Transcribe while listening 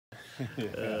Yeah,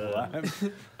 well,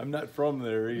 I'm not from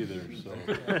there either,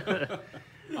 so.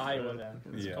 Iowa then.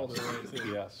 It's Yes. colder there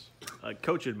too. Yes.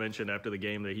 Coach had mentioned after the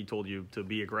game that he told you to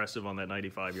be aggressive on that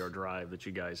 95-yard drive that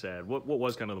you guys had. What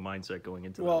was kind of the mindset going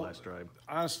into that last drive?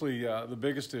 Honestly, the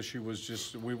biggest issue was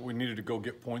just we needed to go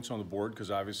get points on the board because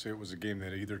obviously it was a game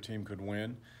that either team could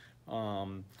win.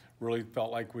 Really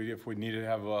felt like if we needed to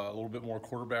have a little bit more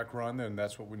quarterback run, then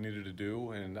that's what we needed to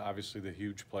do. And obviously the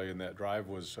huge play in that drive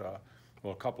was,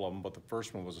 well, a couple of them, but the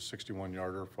first one was a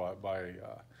 61-yarder by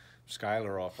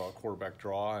Skyler off a quarterback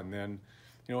draw. And then,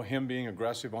 you know, him being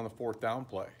aggressive on the fourth down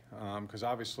play because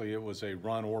obviously it was a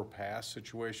run or pass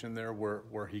situation there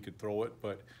where he could throw it.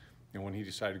 But, you know, when he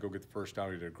decided to go get the first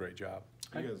down, he did a great job.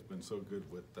 You guys have been so good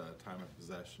with time of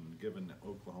possession. Given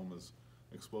Oklahoma's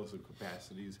explosive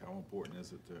capacities, how important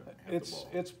is it to have the ball?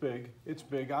 It's big. It's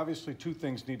big. Obviously, two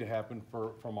things need to happen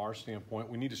from our standpoint.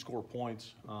 We need to score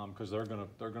points because they're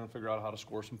gonna figure out how to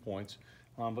score some points.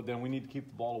 But then we need to keep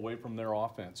the ball away from their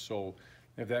offense. So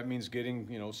if that means getting,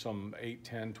 you know, some 8,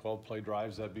 10, 12 play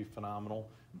drives, that'd be phenomenal.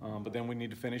 But then we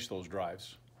need to finish those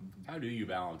drives. How do you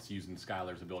balance using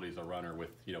Skyler's ability as a runner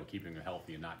with, you know, keeping him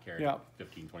healthy and not carrying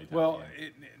 15, 20 times? Well,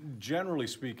 generally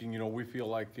speaking, you know, we feel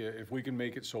like if we can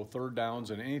make it so third downs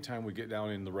and anytime we get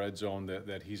down in the red zone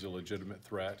that he's a legitimate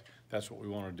threat, that's what we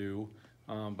want to do.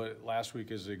 But last week,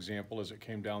 as an example, as it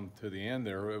came down to the end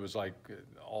there, it was like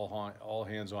all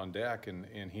hands on deck,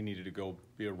 and he needed to go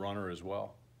be a runner as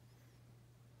well.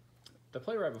 The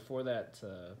play right before that,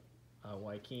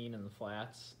 Joaquin in the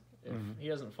flats, if he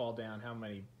doesn't fall down, how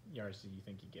many yards do you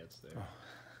think he gets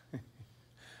there?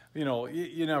 You know,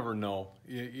 you never know.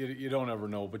 You don't ever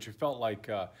know. But you felt like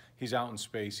he's out in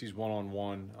space. He's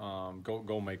one-on-one.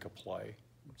 Go make a play.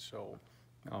 So,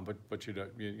 but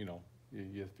you know,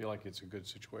 you feel like it's a good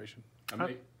situation.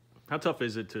 How tough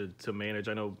is it to manage?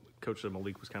 I know Coach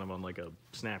Malik was kind of on like a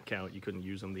snap count. You couldn't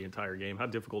use him the entire game. How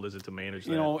difficult is it to manage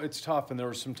that? You know, it's tough, and there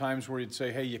were some times where you'd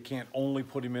say, hey, you can't only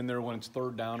put him in there when it's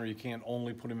third down, or you can't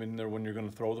only put him in there when you're going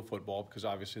to throw the football, because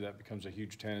obviously that becomes a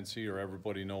huge tendency, or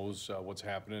everybody knows what's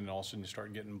happening, and all of a sudden you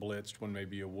start getting blitzed when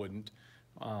maybe you wouldn't.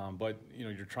 But, you know,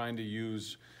 you're trying to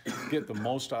get the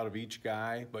most out of each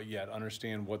guy, but yet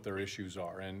understand what their issues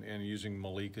are. And using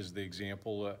Malik as the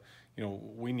example, you know,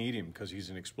 we need him because he's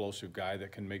an explosive guy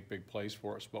that can make big plays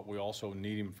for us, but we also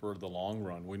need him for the long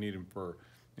run. We need him for,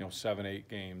 you know, 7, 8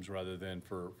 games rather than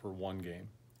for one game.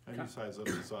 How do you size up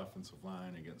this offensive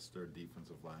line against their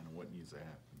defensive line, and what needs to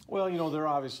happen? Well, you know, they're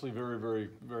obviously very, very,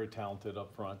 very talented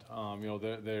up front. You know,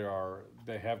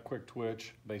 they have quick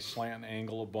twitch. They slant and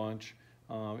angle a bunch.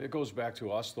 It goes back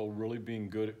to us, though, really being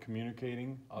good at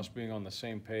communicating, us being on the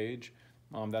same page.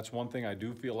 That's one thing I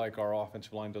do feel like our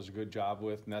offensive line does a good job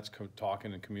with, and that's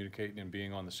talking and communicating and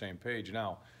being on the same page.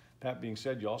 Now, that being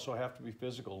said, you also have to be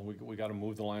physical. We got to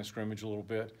move the line of scrimmage a little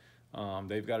bit.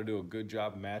 They've got to do a good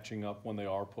job matching up when they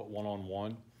are put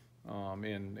one-on-one,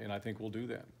 and I think we'll do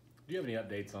that. Do you have any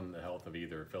updates on the health of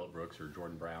either Phillip Brooks or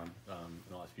Jordan Brown in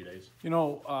the last few days? You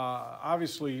know,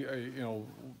 obviously, you know,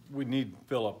 we need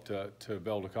Phillip to be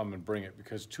able to come and bring it,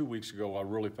 because 2 weeks ago I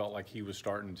really felt like he was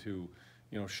starting to,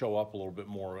 you know, show up a little bit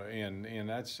more, and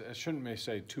that's, I shouldn't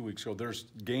say 2 weeks ago. There's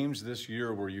games this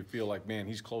year where you feel like, man,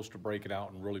 he's close to breaking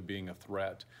out and really being a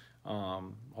threat.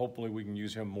 Hopefully we can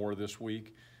use him more this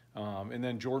week. And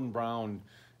then Jordan Brown,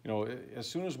 you know, as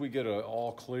soon as we get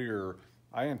all clear,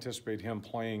 I anticipate him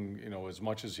playing, you know, as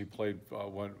much as he played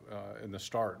in the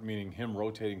start, meaning him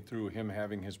rotating through, him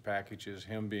having his packages,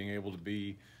 him being able to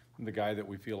be the guy that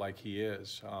we feel like he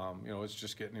is. You know, it's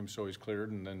just getting him so he's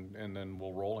cleared, and then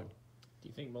we'll roll him. Do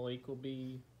you think Malik will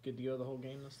be good to go the whole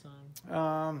game this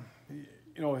time?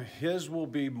 You know, his will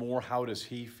be more how does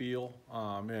he feel,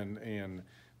 and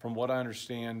from what I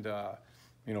understand,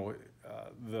 you know,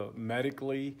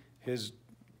 medically his.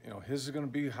 You know, his is going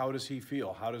to be how does he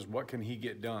feel? What can he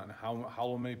get done?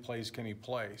 How many plays can he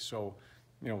play? So,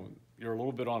 you know, you're a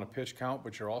little bit on a pitch count,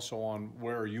 but you're also on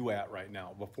where are you at right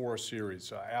now, before a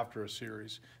series, after a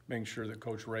series, making sure that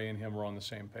Coach Ray and him are on the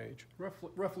same page.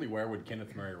 Roughly where would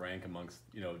Kenneth Murray rank amongst,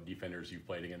 you know, defenders you've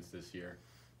played against this year?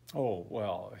 Oh,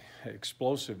 well,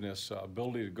 explosiveness,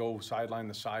 ability to go sideline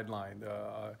to sideline,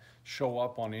 show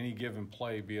up on any given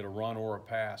play, be it a run or a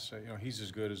pass. You know, he's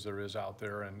as good as there is out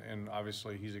there, and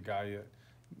obviously he's a guy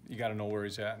you got to know where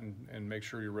he's at and make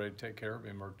sure you're ready to take care of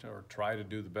him, or try to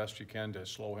do the best you can to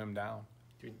slow him down.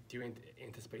 Do you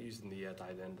anticipate using the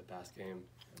tight end the pass game?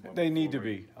 They need to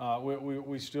be.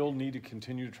 We still need to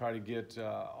continue to try to get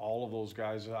all of those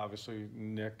guys, obviously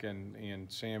Nick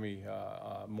and Sammy,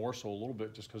 more so a little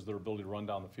bit, just because their ability to run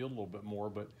down the field a little bit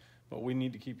more. But we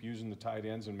need to keep using the tight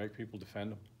ends and make people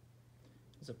defend them.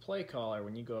 as a play caller,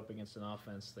 when you go up against an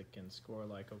offense that can score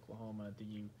like Oklahoma, do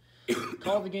you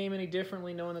call the game any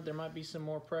differently, knowing that there might be some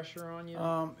more pressure on you?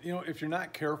 You know, if you're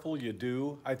not careful, you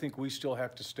do. I think we still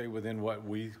have to stay within what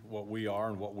we are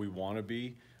and what we want to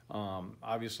be.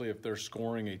 Obviously, if they're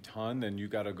scoring a ton, then you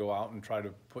got to go out and try to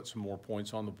put some more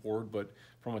points on the board. But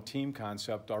from a team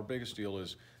concept, our biggest deal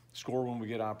is score when we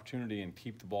get opportunity and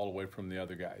keep the ball away from the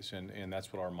other guys, and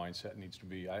that's what our mindset needs to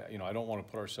be. I don't want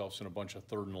to put ourselves in a bunch of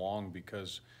third and long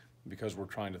because we're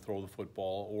trying to throw the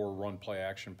football or run play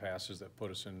action passes that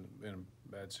put us in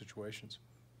bad situations.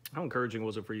 How encouraging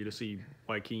was it for you to see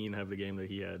Joaquin have the game that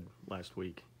he had last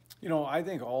week? You know, I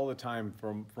think all the time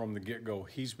from the get-go,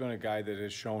 he's been a guy that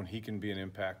has shown he can be an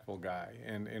impactful guy,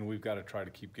 and we've got to try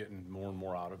to keep getting more and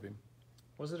more out of him.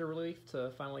 Was it a relief to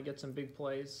finally get some big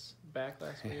plays back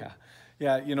last week?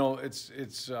 Yeah. You know, it's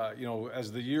you know,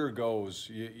 as the year goes,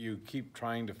 you keep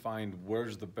trying to find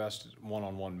where's the best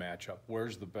one-on-one matchup,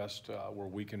 where's the best where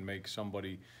we can make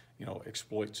somebody, you know,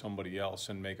 exploit somebody else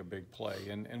and make a big play,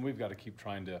 and we've got to keep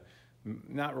trying to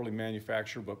not really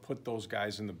manufacture, but put those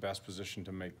guys in the best position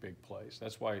to make big plays.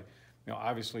 That's why, you know,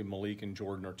 obviously Malik and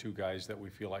Jordan are two guys that we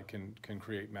feel like can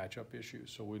create matchup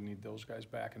issues. So we need those guys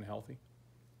back and healthy.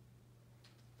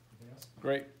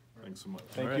 Great. Thanks so much.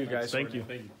 Thank you, guys. Thank you.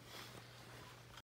 Thank you.